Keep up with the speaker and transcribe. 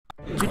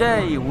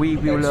Today we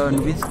will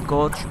learn with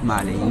Coach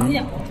Ma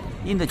Lin.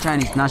 In the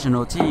Chinese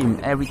national team,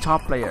 every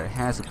top player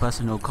has a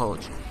personal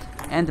coach,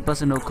 and the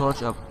personal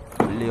coach of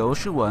Liu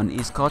Shiwen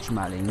is Coach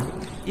Ma Lin.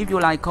 If you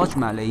like Coach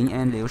Ma Lin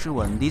and Liu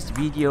Shiwen, this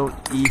video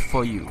is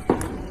for you.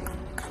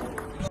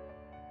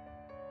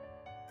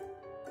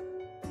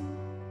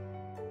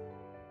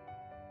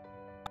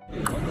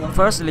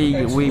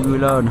 Firstly, we will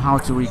learn how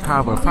to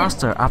recover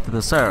faster after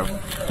the serve.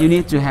 You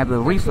need to have the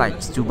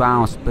reflex to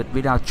bounce, but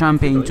without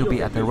jumping, to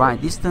be at the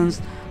right distance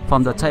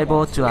from the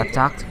table to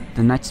attack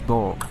the next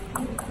ball.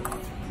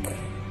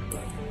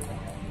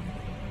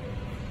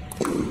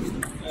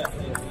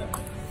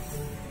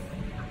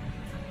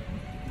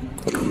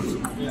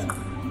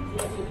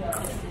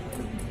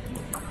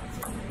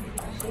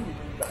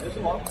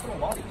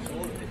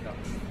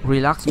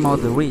 Relax more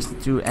the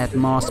wrist to add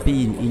more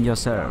spin in your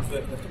serve.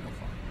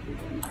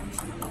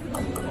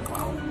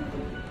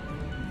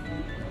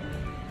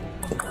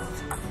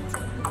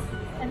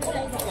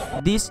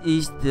 This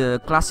is the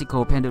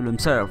classical pendulum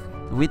serve.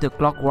 With the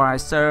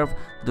clockwise serve,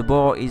 the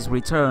ball is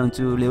returned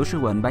to Liu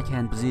Shiwen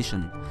backhand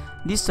position.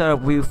 This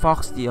serve will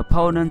force the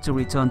opponent to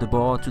return the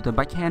ball to the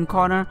backhand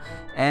corner,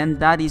 and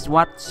that is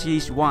what she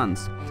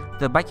wants.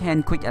 The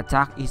backhand quick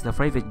attack is the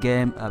favorite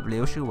game of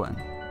Liu Shiwen.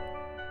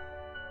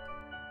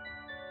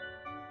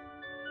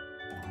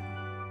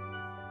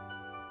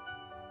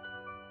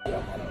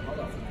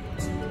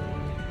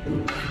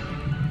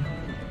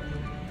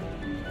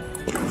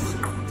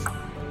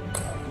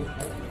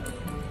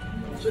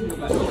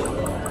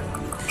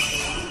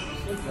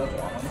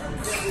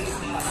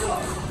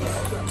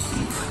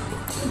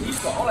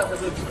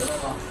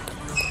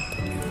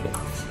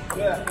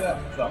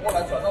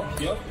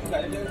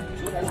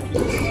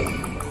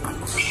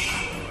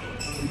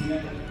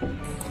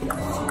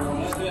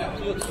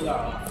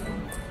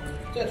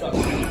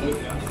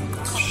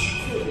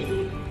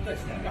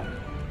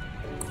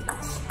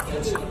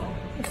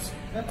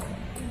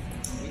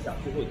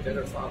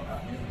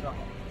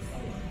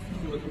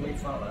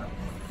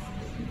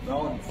然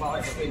后你发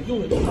完以后，对，用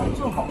的正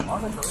好啊，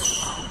那手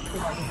对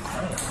方就传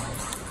了，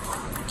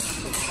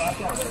发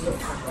掉了右，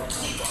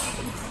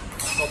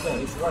到不容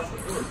易出二水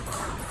右，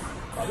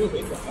把右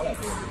腿转过来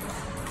这个地方。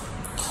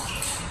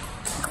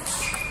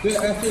对，哎，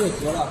这个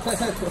合了，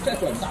再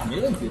转大没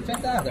问题，再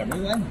大点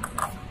没关系。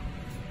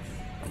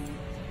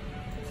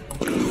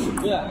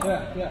对。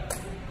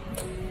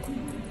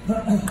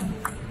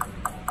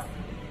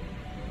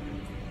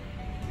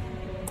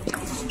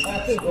哎，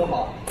这多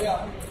好，这样。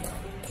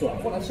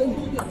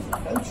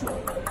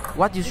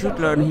What you should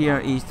learn here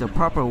is the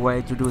proper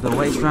way to do the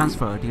weight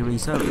transfer during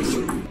service.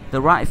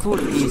 The right foot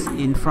is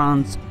in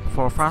front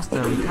for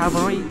faster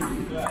recovery.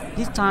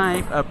 This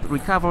type of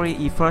recovery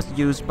is first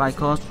used by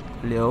Coach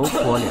Liu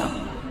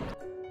Shiwen.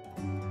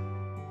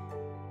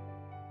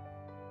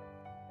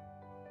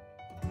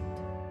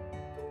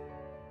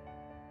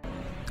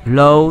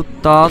 Low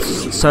toss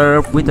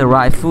serve with the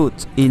right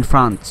foot in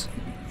front.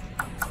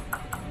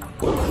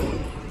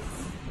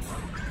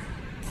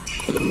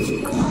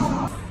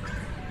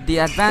 The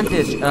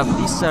advantage of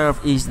this serve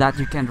is that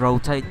you can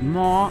rotate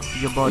more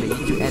your body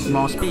to add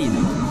more spin,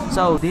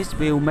 so this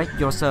will make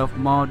your serve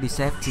more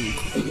deceptive.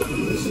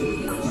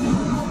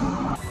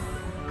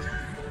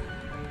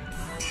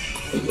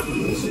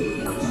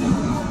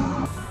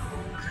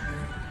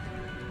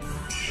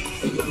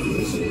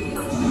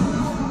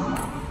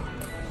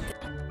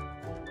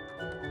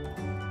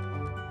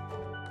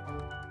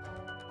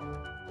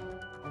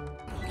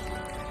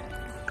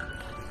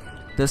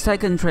 The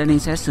second training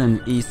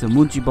session is the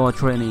multi-ball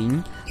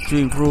training to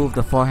improve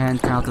the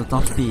forehand counter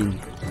topspin.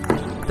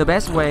 The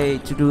best way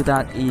to do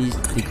that is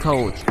the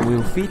coach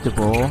will feed the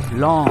ball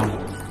long,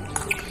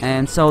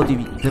 and so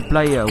the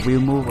player will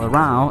move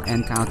around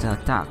and counter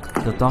attack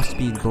the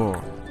topspin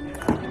ball.